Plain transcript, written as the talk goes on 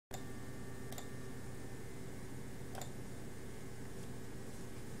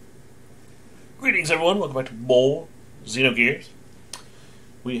Greetings, everyone. Welcome back to more Xenogears.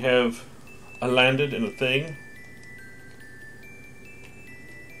 We have landed in a thing.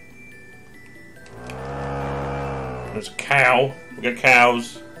 There's a cow. We got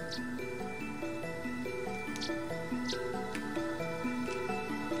cows.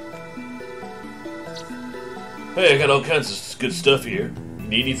 Hey, I got all kinds of good stuff here. You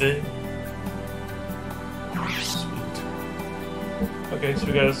need anything? Okay, so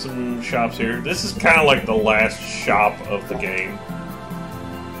we got some shops here. This is kind of like the last shop of the game.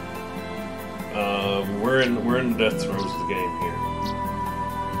 We're in the death throes of the game here.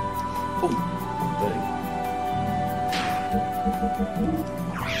 Oh, thing.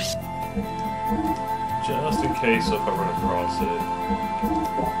 Just in case if I run across it,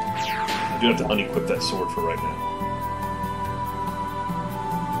 I do have to unequip that sword for right now.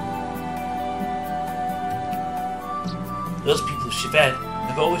 Those people of Shevat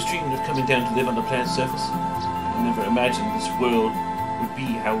have always dreamed of coming down to live on the planet's surface. I never imagined this world would be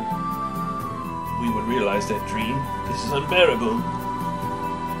how we would realize that dream. This is unbearable.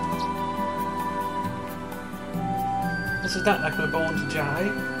 This is not like we're born to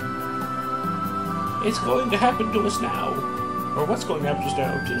die. It's going to happen to us now. Or what's going to happen to us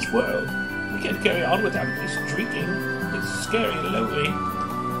now to this world? We can't carry on without this drinking. It's scary and lonely.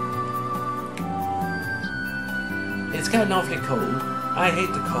 It's gotten awfully cold. I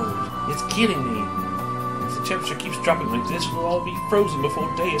hate the cold. It's killing me. If the temperature keeps dropping like this, we'll all be frozen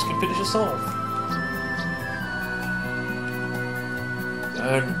before Deus can finish us off.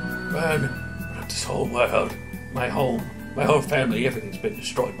 Burn, burn this whole world. My home, my whole family, everything's been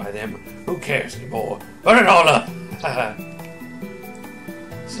destroyed by them. Who cares anymore? Burn it all up!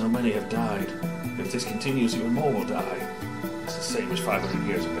 So many have died. If this continues, even more will die. It's the same as 500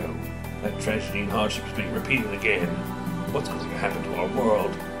 years ago. That tragedy and hardship is being repeated again. What's going to happen to our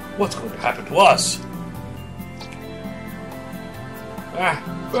world? What's going to happen to us?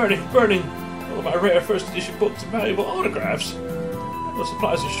 Burning! All of my rare first edition books and valuable autographs. The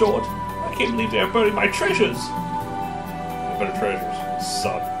supplies are short. I can't believe they are burning my treasures. Better treasures.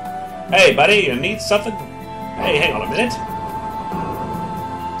 Suck. Hey, buddy, you need something? Hey, hang on a minute.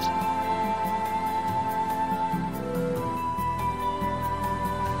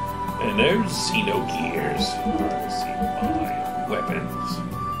 And there's Xenogears. Let's see my weapons.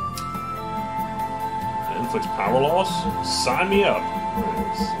 Inflicts power loss? Sign me up.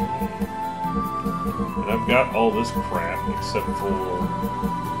 Let's see. And I've got all this crap except for...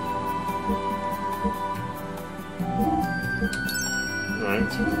 Alright,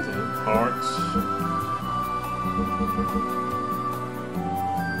 the parts.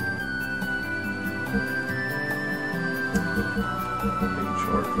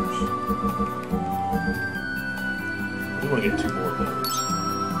 Chargers. We want to get 2 more of those.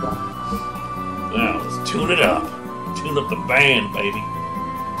 Now, let's tune it up. Tune up the band, baby.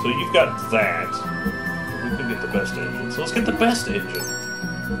 So you've got that. We could get the best engine. So let's get the best engine.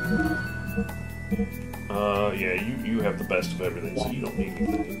 Yeah, you have the best of everything, so you don't need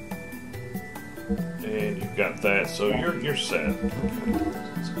anything. And you've got that, so you're set. Okay.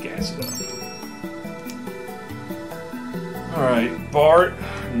 Let's gas it up. Alright, Bart.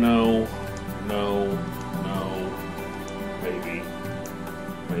 No.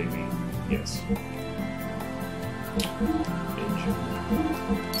 Maybe. Yes. Engine.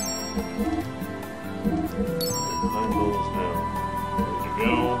 Handles now. Ready to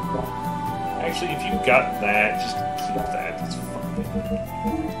go. Actually, if you've got that, just keep that. That's fine.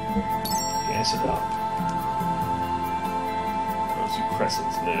 Gas it up. Let's do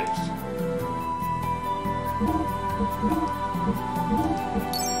crescents next.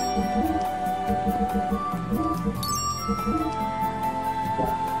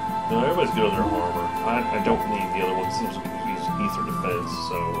 No, everybody's good on their armor. I don't need the other one. It seems like we use ether defense,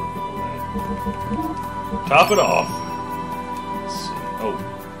 so we're good with that. Top it off. Let's see. Oh.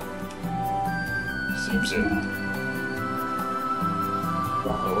 Seems it.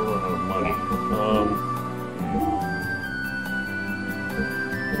 Oh, we're running out of money.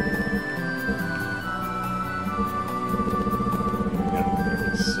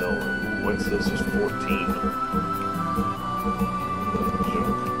 Gotta sell it. What's this? There's 14.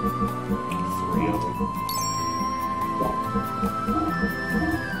 Junk. 3 of them.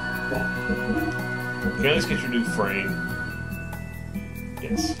 Okay, let's get your new frame.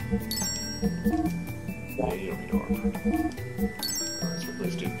 Yes. Yeah, you don't need armor. Alright, so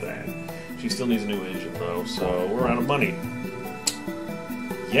let's do that. She still needs a new engine, though, so we're out of money.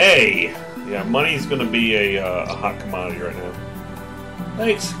 Yay! Yeah, money's gonna be a hot commodity right now.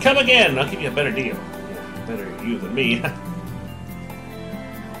 Thanks. Come again. I'll give you a better deal. Yeah, better you than me.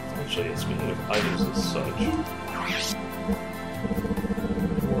 Actually, speaking of items and such,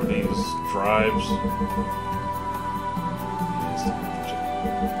 more of these drives.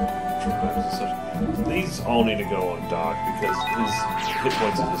 Drives and such. These all need to go on Doc because his hit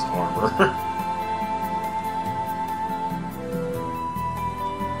points is his armor.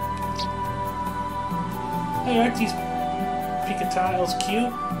 Hey, aren't these Picatiles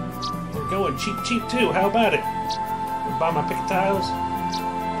cute? They're going cheap too. How about it? Buy my Picatiles?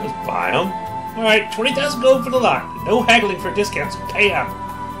 Let's buy them. Alright, 20,000 gold for the lot. No haggling for discounts. Pay up.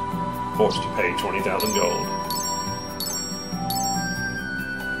 Forced to pay 20,000 gold.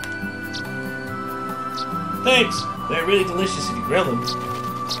 Thanks. They're really delicious if you grill them.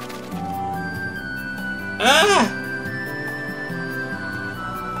 Ah!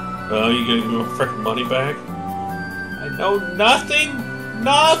 Oh, you gonna give me my frickin' money back? I know nothing!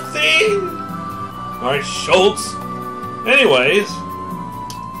 Nothing! Alright, Schultz. Anyways,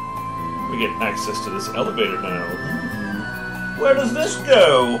 we get access to this elevator now. Where does this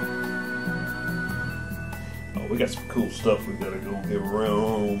go? Oh, we got some cool stuff we gotta go get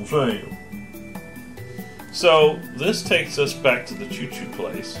around. Sam. So, this takes us back to the choo-choo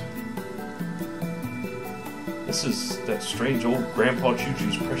place. This is that strange old Grandpa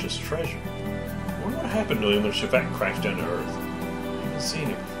Choo-Choo's precious treasure. I wonder what happened to him when Shevat crashed down to Earth. I haven't seen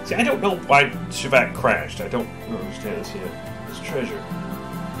him. See, I don't know why Shevat crashed. I don't understand this yet. This treasure.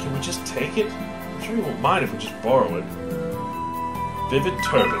 Can we just take it? I'm sure he won't mind if we just borrow it. Vivid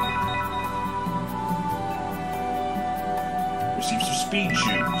Turban. Receive some speed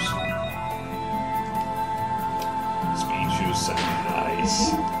shoes. Speed shoes sound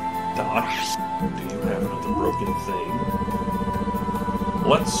nice. Doc, do you have another broken thing?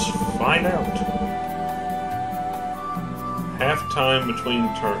 Let's find out. Half time between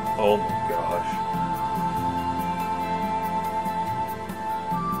turns. Oh my gosh.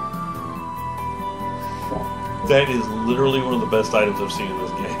 That is literally one of the best items I've seen in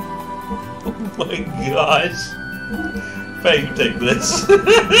this game. Oh my gosh. Faye, you take this.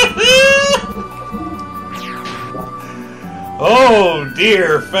 Oh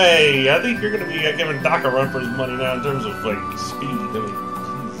dear, Faye. I think you're going to be giving Doc a run for his money now in terms of, like, speed. I mean,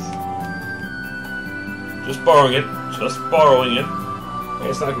 jeez. Just borrowing it. Just borrowing it. Hey,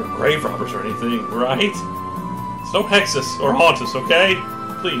 it's not like we're grave robbers or anything, right? So don't hex us or haunt us, okay?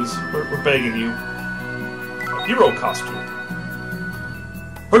 Please, we're begging you. Hero costume.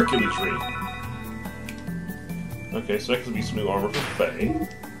 Hercules ring. Okay, so that could be some new armor for Faye.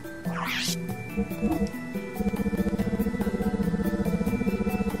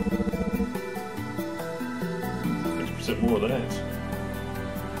 50% more of that.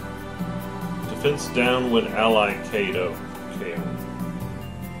 Defense down when ally KO.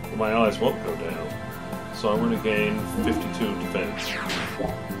 Well, my allies won't go down. So I'm going to gain 52 defense.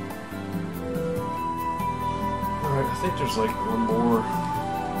 Alright, I think there's like one more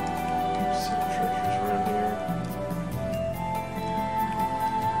set of treasures around here.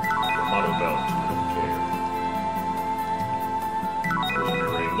 The motto belt, I don't care.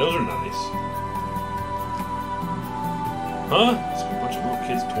 Ring. Those are nice. Huh? It's a bunch of little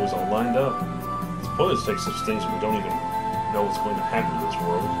kids' toys all lined up. It's pointless to take such things when we don't even know what's going to happen in this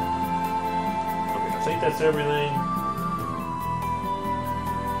world. Okay, I think that's everything.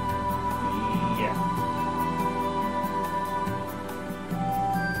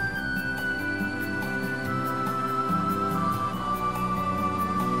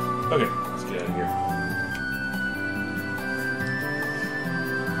 Okay, let's get out of here.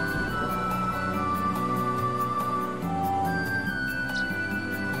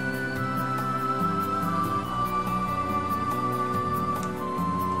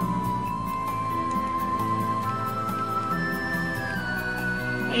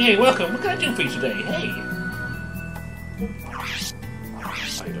 Hey, welcome. What can I do for you today? Hey!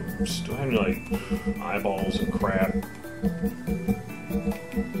 Items. Do I have any, like, eyeballs and crap?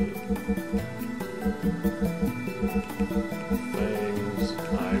 Fangs,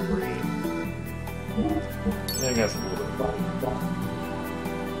 ivory. Yeah, I got some little bit of body.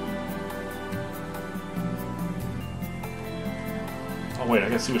 Oh wait, I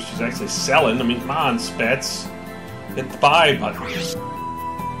gotta see what she's actually selling. I mean, come on, Spetz. Hit the buy button.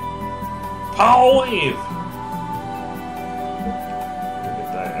 Power wave! Look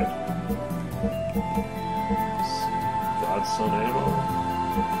at that. Godson ammo.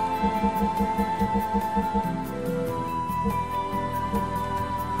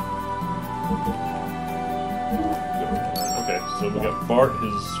 Okay, so we got Bart,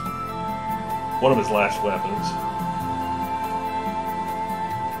 one of his last weapons.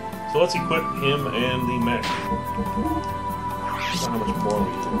 So let's equip him and the mech. How much more we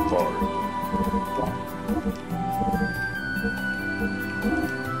need to borrow?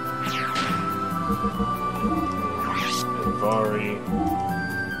 Vari.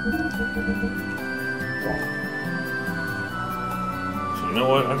 So you know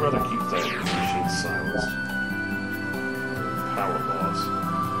what? I'd rather keep that machine silenced. Power loss.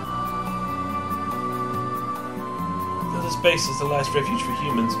 Now this base is the last refuge for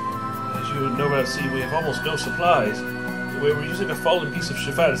humans. As you no doubt see, we have almost no supplies. We were using a fallen piece of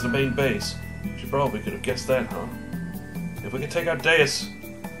Shevat as the main base. You probably could have guessed that, huh? If we could take out Deus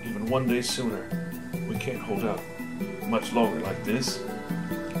even one day sooner, we can't hold out much longer like this.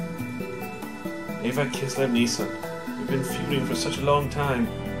 Eva Kislev Nissan. We've been feuding for such a long time,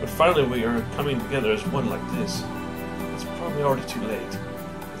 but finally we are coming together as one like this. It's probably already too late.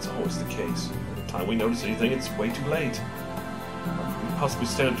 It's always the case. By the time we notice anything, it's way too late. How can we possibly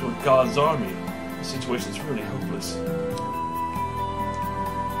stand up to a god's army? The situation's really hopeless.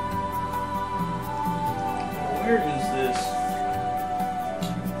 Where is this?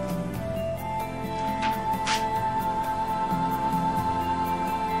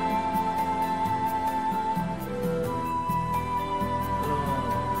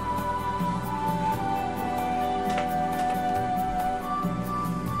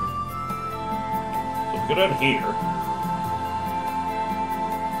 Go down here.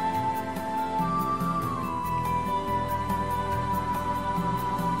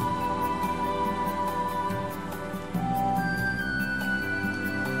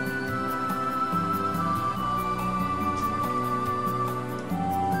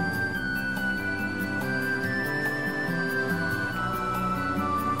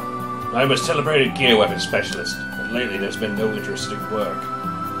 I'm a celebrated gear weapon specialist, but lately there's been no interesting work.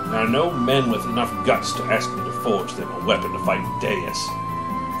 There are no men with enough guts to ask me to forge them a weapon to fight Deus.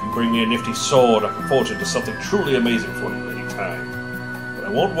 If you bring me a nifty sword, I can forge it into something truly amazing for you any time. But I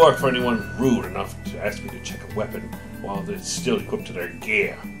won't work for anyone rude enough to ask me to check a weapon while it's still equipped to their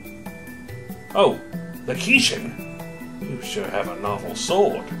gear. Oh, the Kishin! You sure have a novel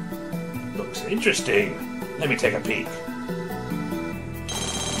sword. Looks interesting. Let me take a peek.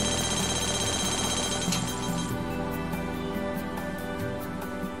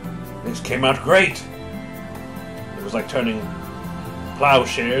 This came out great. It was like turning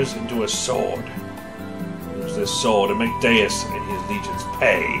plowshares into a sword. Use this sword to make Deus and his legions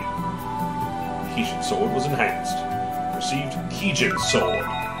pay. Kishin sword was enhanced. Received Kijin sword.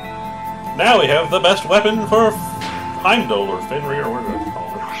 Now we have the best weapon for Heimdall or Fenrir or whatever you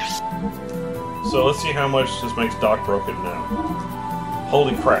call it. So let's see how much this makes Doc broken now.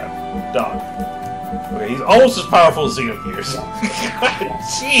 Holy crap, Doc. Okay, he's almost as powerful as Xenogears.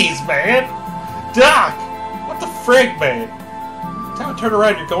 Jeez, man! Doc! What the frig, man? Time to turn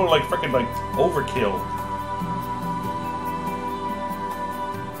around, you're going like freaking like overkill.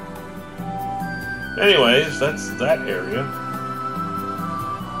 Anyways, that's that area.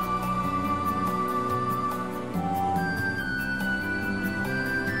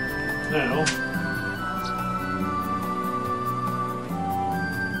 Now...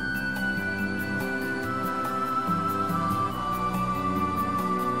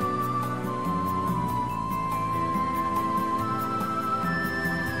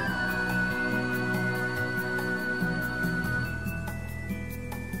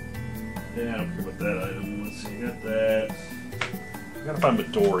 yeah, I don't care about that item. Let's see, got that. I gotta find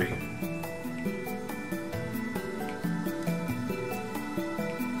Midori. I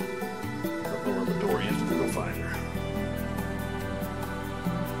don't know where Midori is, but we'll find her.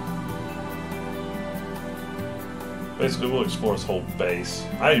 Basically, we'll explore this whole base.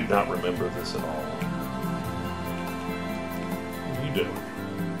 I do not remember this at all. You do.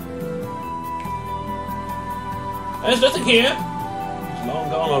 There's nothing here. It's long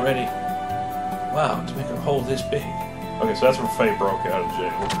gone already. Wow, to make a hole this big. Okay, so that's when Faye broke out of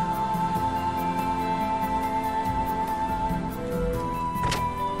jail.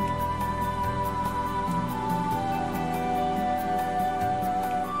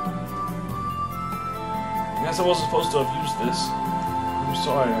 I guess I wasn't supposed to have used this. I'm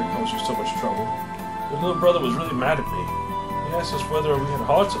sorry I caused you so much trouble. Your little brother was really mad at me. He asked us whether we had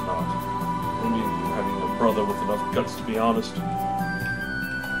hearts or not. Maybe having a brother with enough guts to be honest.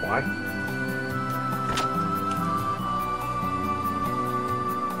 What?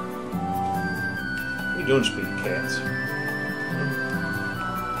 What are you doing, speaking cats?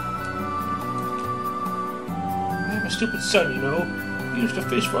 I'm a stupid son, you know. He used to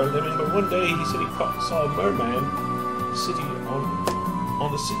fish for a living, but one day he said he saw a merman sitting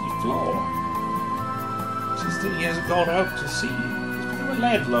on the city floor. Since then he hasn't gone out to sea. He's become a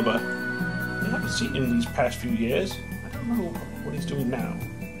landlubber. I haven't seen him these past few years. I don't know what he's doing now.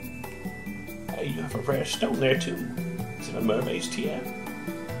 Hey, you have a rare stone there too. Is it a mermaid's tear?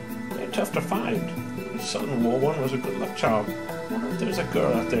 They're tough to find. My son wore one was a good luck charm. I wonder if there's a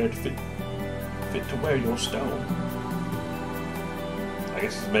girl out there to fit to wear your stone. I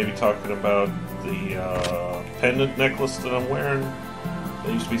guess he's maybe talking about the pendant necklace that I'm wearing.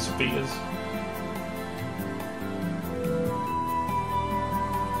 That used to be Sophia's.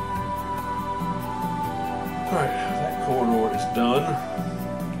 Alright, that corridor is done.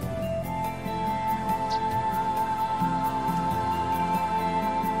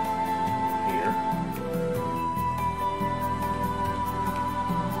 Here.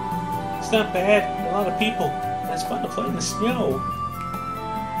 It's not bad. A lot of people. And it's fun to play in the snow.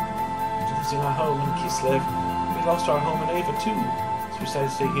 Losing our home in Kislev. We lost our home in Ava too. So we decided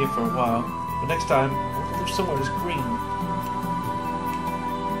to stay here for a while. But next time, we'll live somewhere that's green.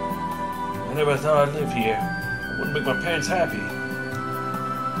 I never thought I'd live here. It wouldn't make my parents happy.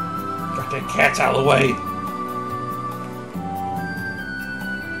 Got that cats out of the way.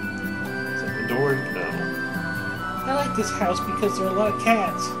 Is that the door? No. I like this house because there are a lot of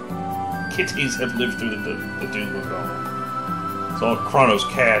cats. Kitties have lived through the doom of it all. It's all Chronos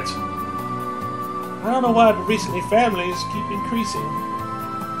cats. I don't know why, but recently families keep increasing.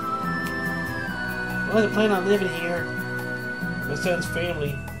 I wasn't planning on living here. My son's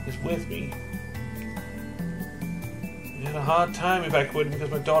family is with me. We had a hard time evacuating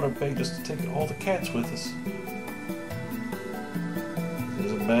because my daughter begged us to take all the cats with us. It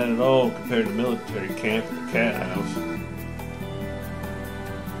isn't bad at all compared to military camp and the cat house.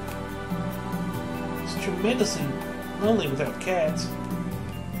 It's tremendously lonely without cats.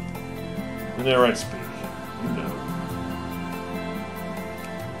 And they're right, Speedy. You know.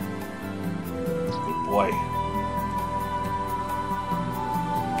 Good boy.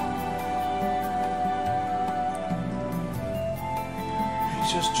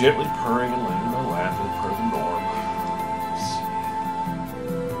 He's just gently purring and laying in my lap as per the norm. Let's see.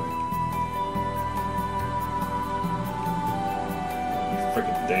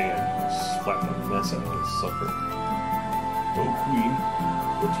 Frickin' Dan. Slap the mess out of this sucker. Oh, Queen.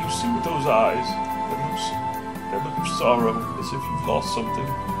 What do you see with those eyes? That look of sorrow, as if you've lost something.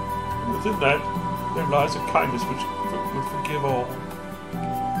 And within that, there lies a kindness which would forgive all.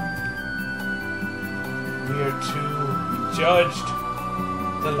 We are to be judged.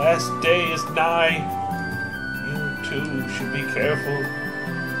 The last day is nigh. You too should be careful.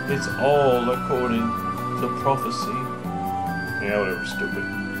 It's all according to prophecy. Yeah, whatever, stupid.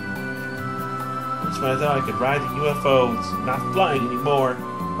 That's when I thought I could ride the UFO. It's not flying anymore.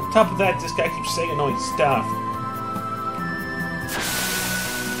 On top of that, this guy keeps saying annoying stuff.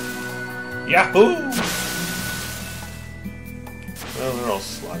 Yahoo! Well, they're all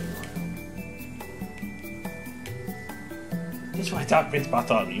sliding around. This is why I thought Prince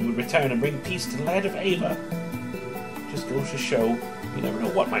Bartholomew would return and bring peace to the land of Ava. Just goes to show, you never know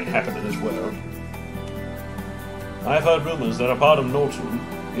what might happen in this world. I've heard rumors that Abadam Nortun,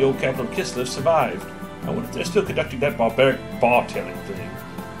 the old capital of Kislev, survived. I wonder if they're still conducting that barbaric bar-telling thing.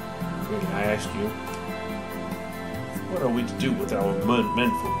 Really, I ask you, what are we to do with our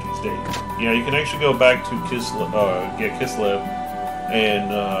menfolk these days? Yeah, you can actually go back to Kislev,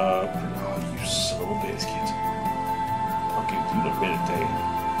 and, oh, you son of a biscuit. I'll give you in a minute, Dave.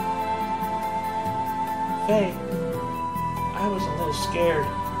 Faye, I was a little scared,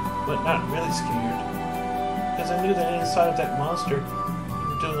 but not really scared. Because I knew that inside of that monster, you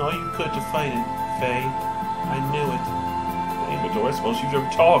were doing all you could to fight it, Faye. I knew it. Hey, Midori, I suppose you've ever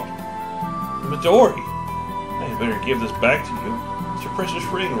talked. Midori! I better give this back to you. It's your precious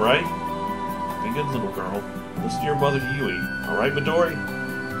ring, right? Be a good little girl. Listen to your mother Yui. Alright, Midori?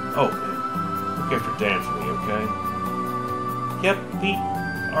 Oh, man. Look after Dan for me, okay? Yep, we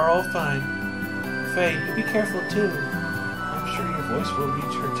are all fine. Faye, you be careful too. I'm sure your voice will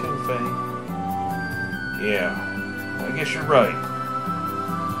reach her too, Faye. Yeah, I guess you're right.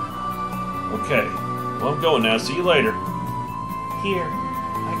 Okay, well I'm going now. See you later. Here,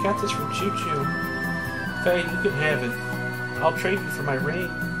 I got this from Choo Choo. Faye, you can have it. I'll trade you for my ring.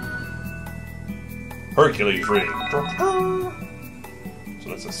 Hercules ring. So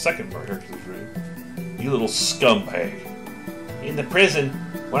that's the second part, Hercules ring. You little scumbag. In the prison,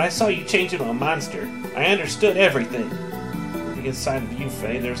 when I saw you change into a monster, I understood everything. Looking inside of you,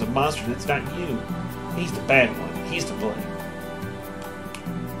 Faye, there's a monster that's not you. He's the bad one. He's to blame.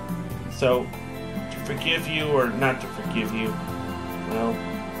 So, to forgive you or not to forgive you, well,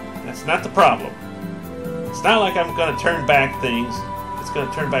 that's not the problem. It's not like I'm going to turn back things. It's going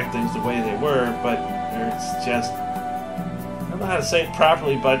to turn back things the way they were, but it's just... I don't know how to say it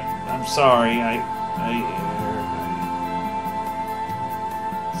properly, but I'm sorry.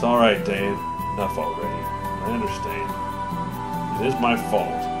 It's alright, Dan. Enough already. I understand. It is my fault.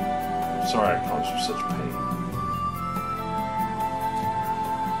 I'm sorry I caused you such pain.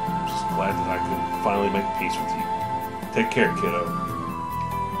 I'm just glad that I could finally make peace with you. Take care, kiddo.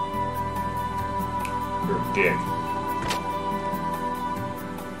 You're a dick.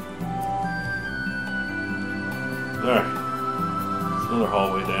 Alright. There's another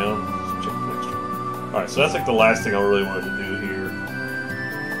hallway down. Let's check the next one. Alright, so that's like the last thing I really wanted to do here.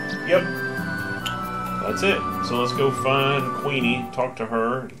 Yep. That's it. So let's go find Queenie, talk to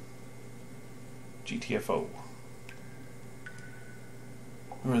her. GTFO.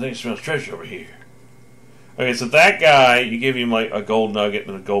 I think it smells treasure over here. Okay, so that guy, you give him like a gold nugget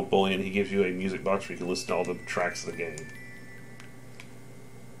and a gold bullion. He gives you a music box where you can listen to all the tracks of the game.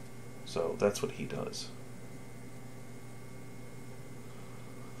 So that's what he does.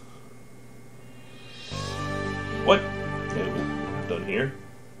 What? Okay, we're done here.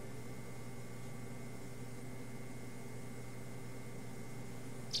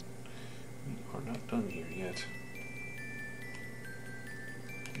 We are not done here yet.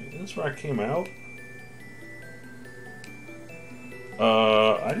 Okay, that's where I came out.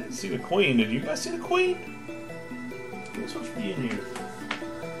 I didn't see the Queen. Did you guys see the Queen? Who's supposed to be in here?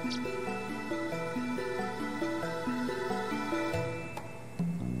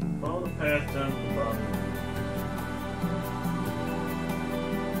 Follow the path down to the bottom.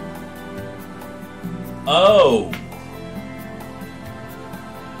 Oh!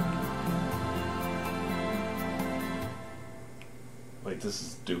 Wait, this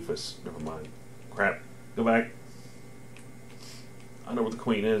is doofus. Never mind. Crap. Go back. I know where the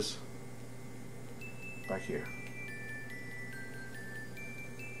Queen is. Back here.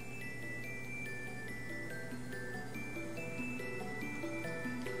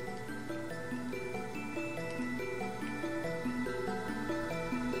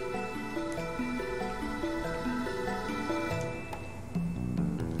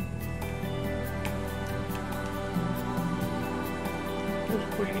 There's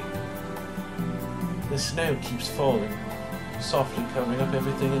Queenie. The snow keeps falling, softly covering up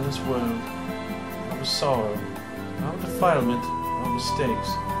everything in this world. Our sorrow, our defilement, our mistakes.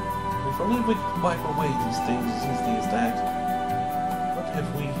 If only we could wipe away these things as easily as that.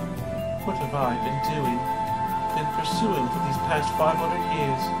 What have I been pursuing for these past 500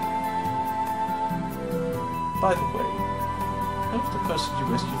 years? By the way, how's the person you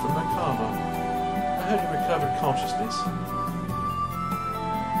rescued from Merkava? I heard he recovered consciousness.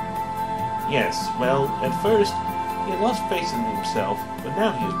 Yes, well, at first, he had lost faith in himself, but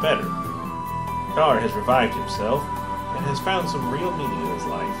now he is better. Carr has revived himself, and has found some real meaning in his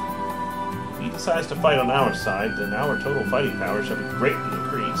life. If he decides to fight on our side, then our total fighting power shall be greatly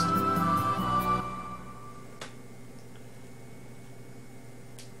increased.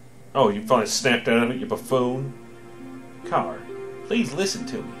 Oh, you finally snapped out of it, you buffoon. Carr, please listen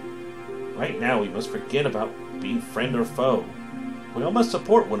to me. Right now we must forget about being friend or foe. We all must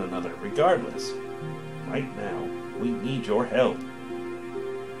support one another, regardless. Right now, we need your help.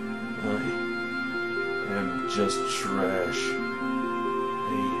 I am just trash.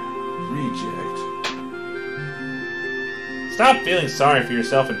 A reject. Stop feeling sorry for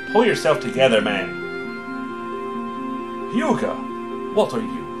yourself and pull yourself together, man. Hyuga, what are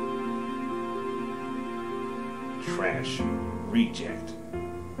you? Trash. Reject.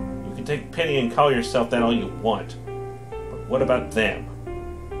 You can take pity and call yourself that all you want. But what about them?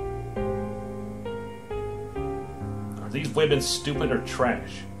 Are these women stupid or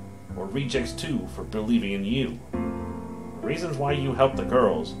trash? Or rejects too for believing in you? The reasons why you helped the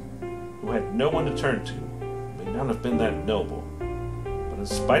girls, who had no one to turn to, may not have been that noble. But in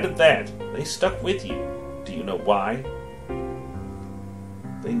spite of that, they stuck with you. Do you know why?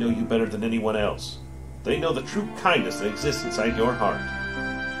 They know you better than anyone else. They know the true kindness that exists inside your heart.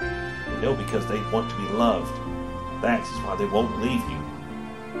 They know because they want to be loved. That is why they won't leave you.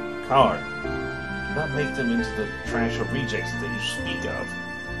 Carr, do not make them into the trash or rejects that you speak of.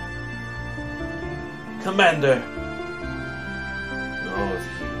 Commander! All of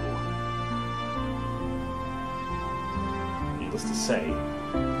you. Needless to say,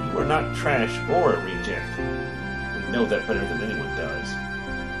 you are not trash or a reject. We know that better than anyone does.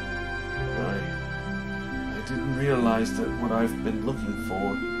 I didn't realize that what I've been looking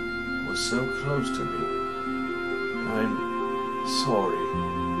for was so close to me. I'm sorry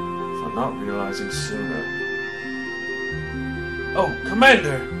for not realizing sooner. Oh,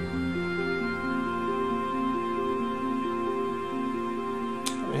 Commander!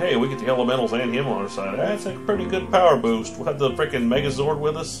 I mean, hey, we get the elementals and him on our side. That's a pretty good power boost. We'll have the freaking Megazord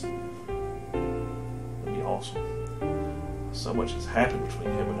with us. That'd be awesome. So much has happened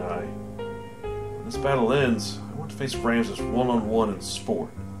between him and I. When this battle ends, I want to face Ramses one-on-one in sport,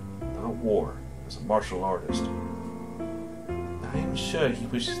 not war, as a martial artist. I am sure he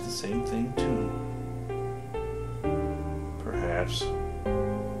wishes the same thing too. Perhaps.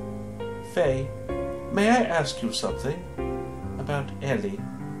 Faye, may I ask you something? About Ellie.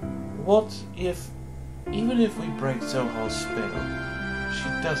 What if, even if we break Zohar's spell, she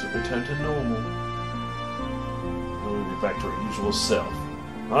doesn't return to normal? We'll be back to her usual self.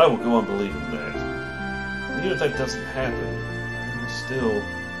 I will go on believing that. Even if that doesn't happen, I'm still,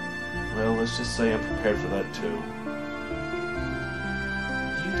 well, let's just say I'm prepared for that too.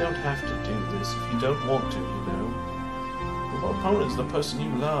 You don't have to do this if you don't want to, you know. Your opponent is the person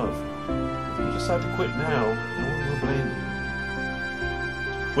you love. If you decide to quit now, no one will blame you.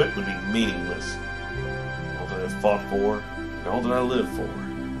 To quit would be meaningless. All that I've fought for, and all that I live for,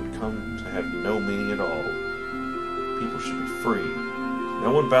 would come to have no meaning at all. People should be free.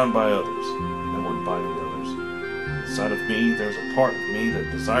 No one bound by others. No one binding others. Inside of me, there's a part of me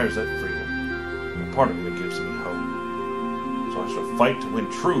that desires that freedom. And a part of me that gives me hope. So I shall fight to win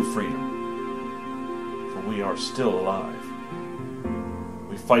true freedom. For we are still alive.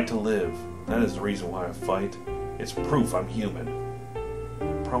 We fight to live. That is the reason why I fight. It's proof I'm human.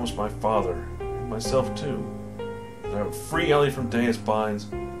 I promised my father, and myself too, that I would free Ellie from Deus binds,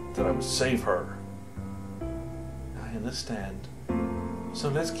 that I would save her. I understand. So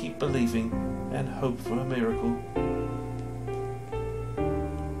let's keep believing and hope for a miracle.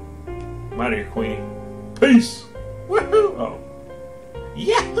 I'm out of here, Queenie. Peace! Woohoo! Oh.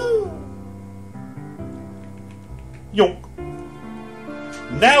 Yahoo! Yonk!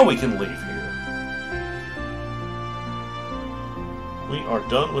 Now we can leave here. We are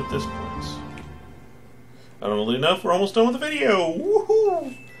done with this place. Funnily enough, we're almost done with the video.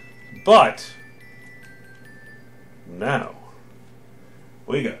 Woohoo! But now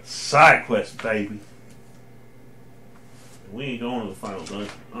we got side quests, baby. We ain't going to the final dungeon.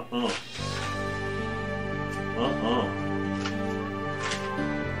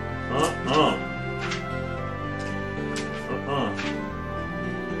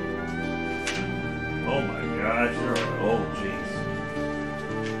 Oh my gosh, you're right. Oh jeez.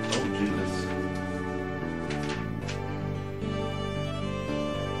 Oh Jesus.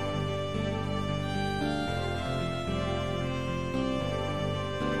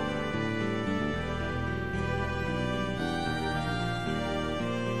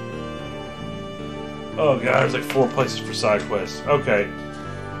 Oh god, there's like 4 places for side quests. Okay.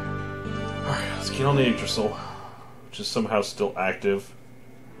 Alright, let's get on the Yggdrasil, which is somehow still active.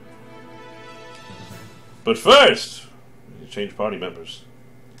 But first, we need to change party members.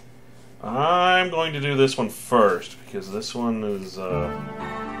 I'm going to do this one first, because this one is, so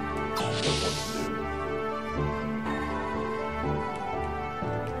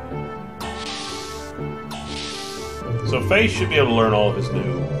Faye should be able to learn all of his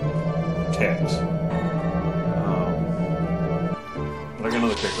new attacks. But I got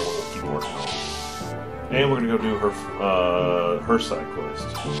another character we'll keep working on. And we're going to go do her side quest.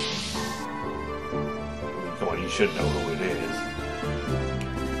 Come on, you should know who it is.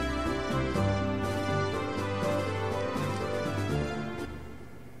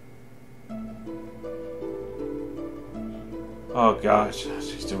 Oh gosh,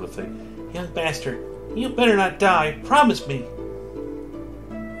 she's doing a thing. Young master, you better not die. Promise me.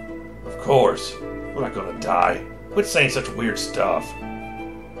 Of course. We're not gonna die. Quit saying such weird stuff.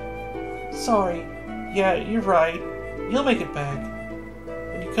 Sorry. Yeah, you're right. You'll make it back.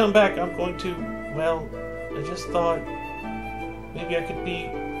 When you come back, I'm going to, well, I just thought maybe I could be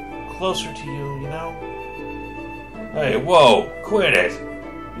closer to you, you know? Hey, whoa! Quit it!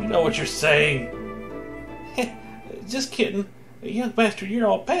 You know what you're saying. Just kidding. Young master, you're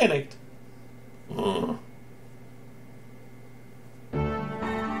all panicked.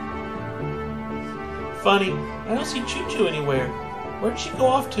 Funny, I don't see Choo-Choo anywhere. Where'd she go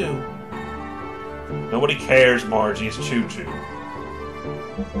off to? Nobody cares, Margie. It's Choo-Choo.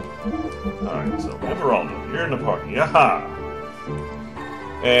 Alright, so Everaldo, you're in the party. Yaha!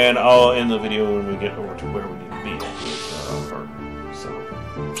 And I'll end the video when we get over to where we need to be with her. So,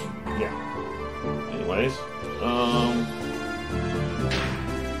 yeah. Anyways,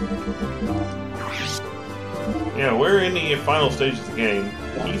 yeah, we're in the final stage of the game.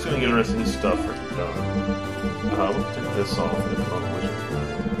 He's gonna get the rest of his stuff done. We'll take this off and put on the wizard.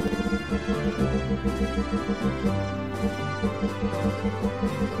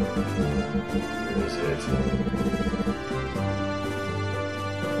 Where is it?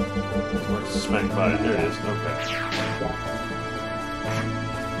 Let's smack by it. There it is. Okay.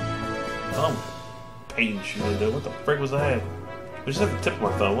 pain shooting into. What the frick was that? It was just at the tip of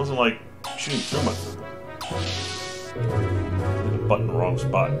my thumb. It wasn't like shooting through my thumb. Hit a button in the wrong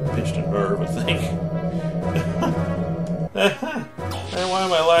spot. Pinched a nerve, I think. Hey, why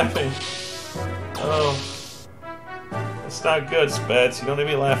am I laughing? Oh. It's not good, Spetz. You don't need to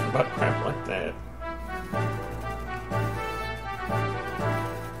be laughing about crap like that.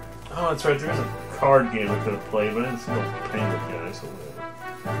 Oh, that's right. There is a card game I could have played, but I didn't see no penguin guy, so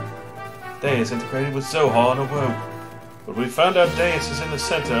whatever. Deus integrated with Zohar and awoke. But we found out Deus is in the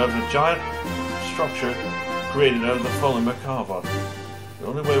center of a giant structure created out of the fallen Merkava. The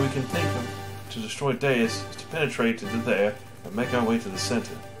only way we can think of to destroy Deus is to penetrate into there and make our way to the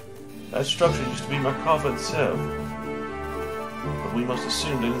center. That structure used to be Merkava itself, but we must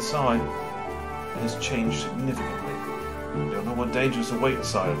assume that inside it has changed significantly. We don't know what dangers await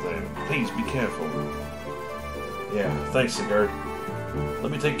inside of there. Please be careful. Yeah, thanks, Sigurd.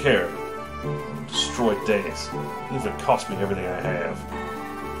 Let me take care of it. Destroy Deus, even if it cost me everything I have.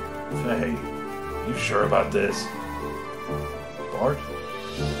 Hey, you sure about this? Bart?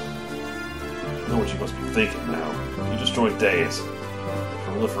 I know what you must be thinking now. You destroyed Deus. The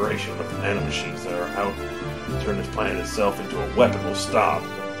proliferation of nanomachines that are out to turn this planet itself into a weapon will stop.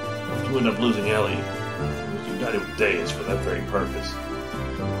 If you end up losing Ellie, you was united with Deus for that very purpose.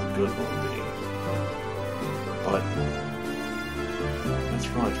 Good will it be. But that's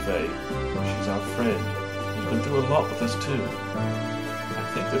right, Faye. She's our friend. She's been through a lot with us too.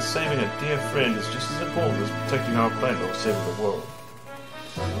 I think that saving a dear friend is just as important as protecting our planet or saving the world.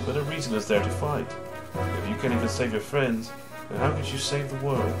 No better reason is there to fight. If you can't even save your friends, then how could you save the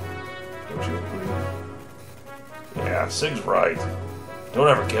world? Don't you agree? Yeah, Sig's right. Don't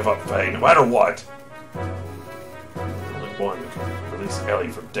ever give up, Faye, no matter what. There's only one who can release Ellie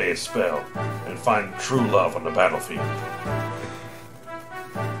from Deus' spell and find true love on the battlefield.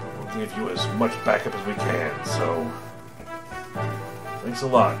 We'll give you as much backup as we can, so... Thanks a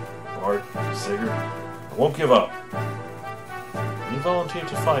lot, Bart, Sigurd. I won't give up. You volunteered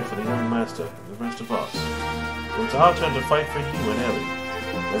to fight for the young master and the rest of us. So it's our turn to fight for you and Ellie.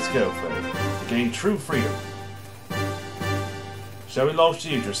 Let's go, Faye, to gain true freedom. Shall we launch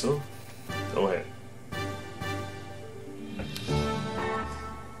the Yggdrasil? Go ahead.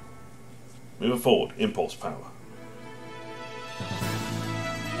 Moving forward, impulse power.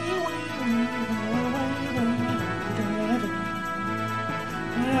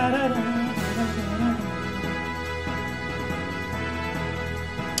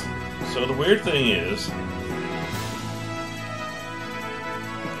 So the weird thing is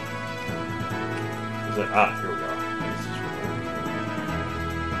that here we go.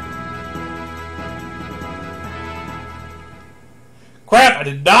 Crap! I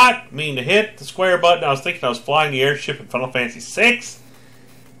did not mean to hit the square button. I was thinking I was flying the airship in Final Fantasy VI,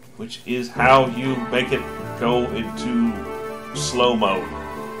 which is how you make it go into slow mode,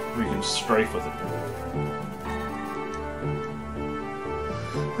 where you can strafe with it.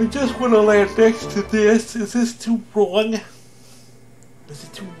 I just want to land next to this. Is this too wrong? Is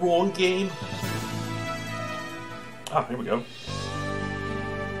it too wrong, game? Ah, here we go.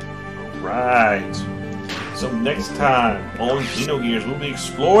 Alright. So next time on Xenogears, we'll be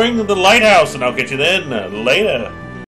exploring the lighthouse, and I'll get you then later.